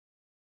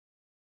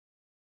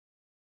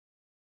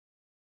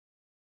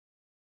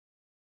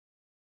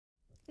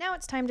Now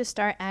it's time to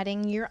start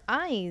adding your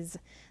eyes.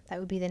 That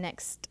would be the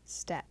next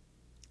step.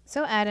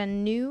 So add a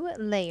new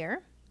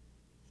layer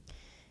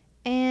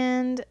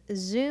and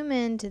zoom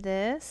into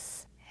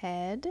this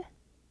head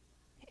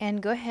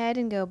and go ahead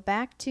and go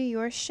back to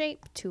your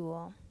shape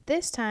tool.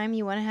 This time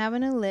you want to have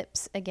an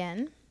ellipse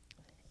again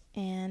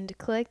and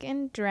click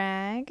and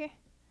drag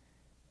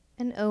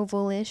an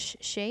ovalish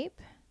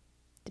shape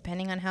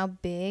depending on how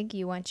big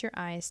you want your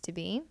eyes to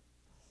be.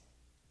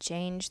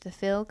 Change the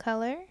fill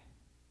color,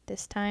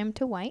 this time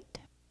to white.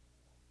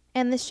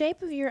 And the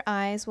shape of your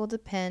eyes will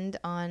depend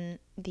on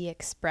the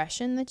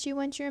expression that you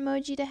want your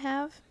emoji to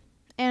have,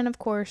 and of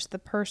course the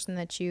person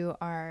that you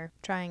are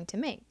trying to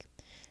make.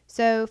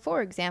 So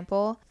for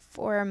example,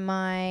 for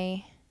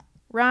my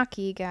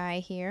Rocky guy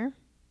here,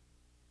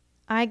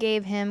 I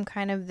gave him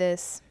kind of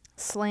this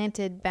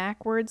slanted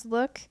backwards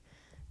look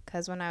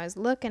because when I was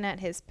looking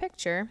at his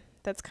picture,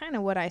 that's kind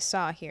of what I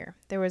saw here.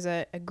 There was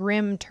a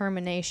grim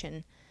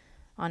termination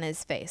on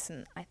his face,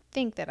 and I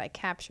think that I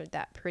captured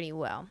that pretty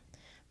well.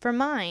 For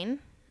mine,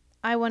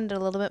 I wanted a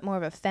little bit more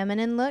of a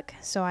feminine look,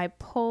 so I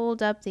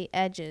pulled up the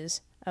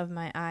edges of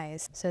my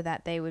eyes so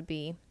that they would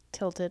be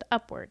tilted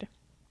upward.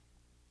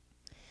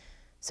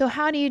 So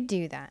how do you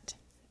do that?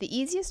 The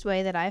easiest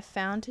way that I've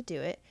found to do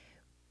it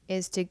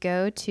is to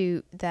go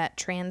to that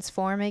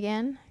transform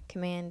again,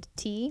 Command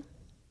T,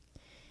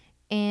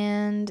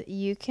 and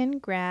you can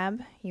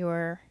grab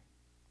your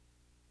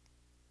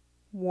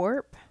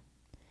warp.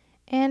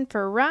 And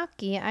for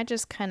Rocky, I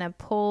just kind of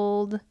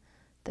pulled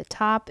the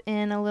top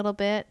in a little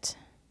bit,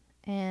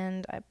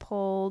 and I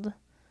pulled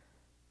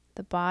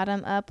the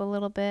bottom up a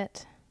little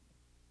bit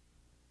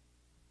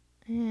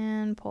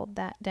and pulled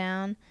that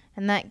down,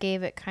 and that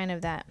gave it kind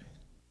of that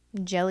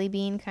jelly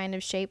bean kind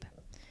of shape.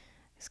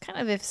 It's kind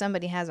of if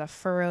somebody has a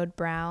furrowed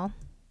brow.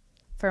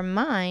 For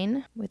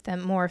mine, with a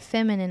more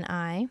feminine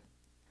eye,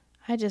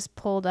 I just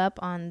pulled up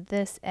on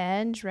this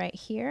edge right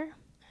here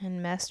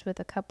and messed with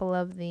a couple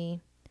of the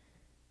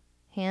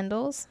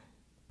handles,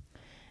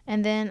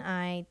 and then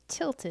I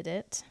tilted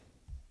it,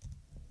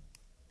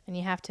 and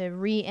you have to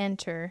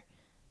re-enter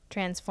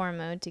transform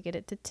mode to get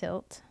it to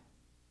tilt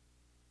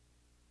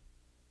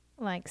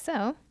like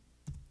so,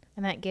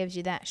 and that gives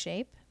you that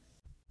shape.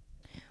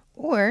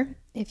 Or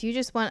if you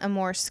just want a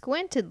more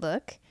squinted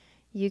look,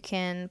 you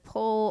can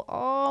pull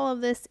all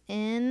of this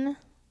in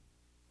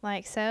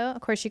like so.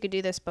 Of course, you could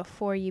do this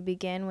before you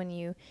begin when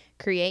you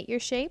create your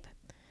shape,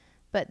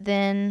 but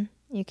then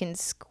you can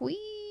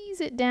squeeze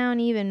it down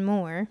even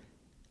more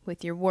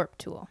with your warp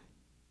tool.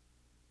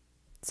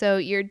 So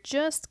you're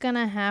just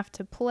gonna have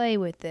to play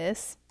with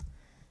this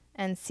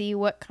and see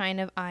what kind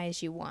of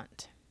eyes you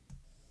want.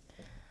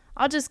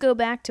 I'll just go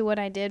back to what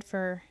I did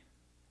for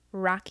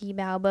Rocky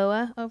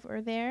Balboa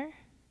over there.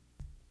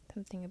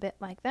 Something a bit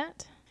like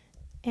that.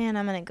 And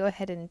I'm gonna go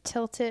ahead and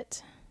tilt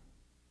it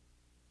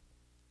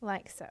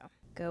like so.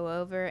 Go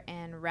over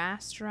and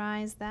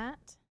rasterize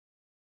that.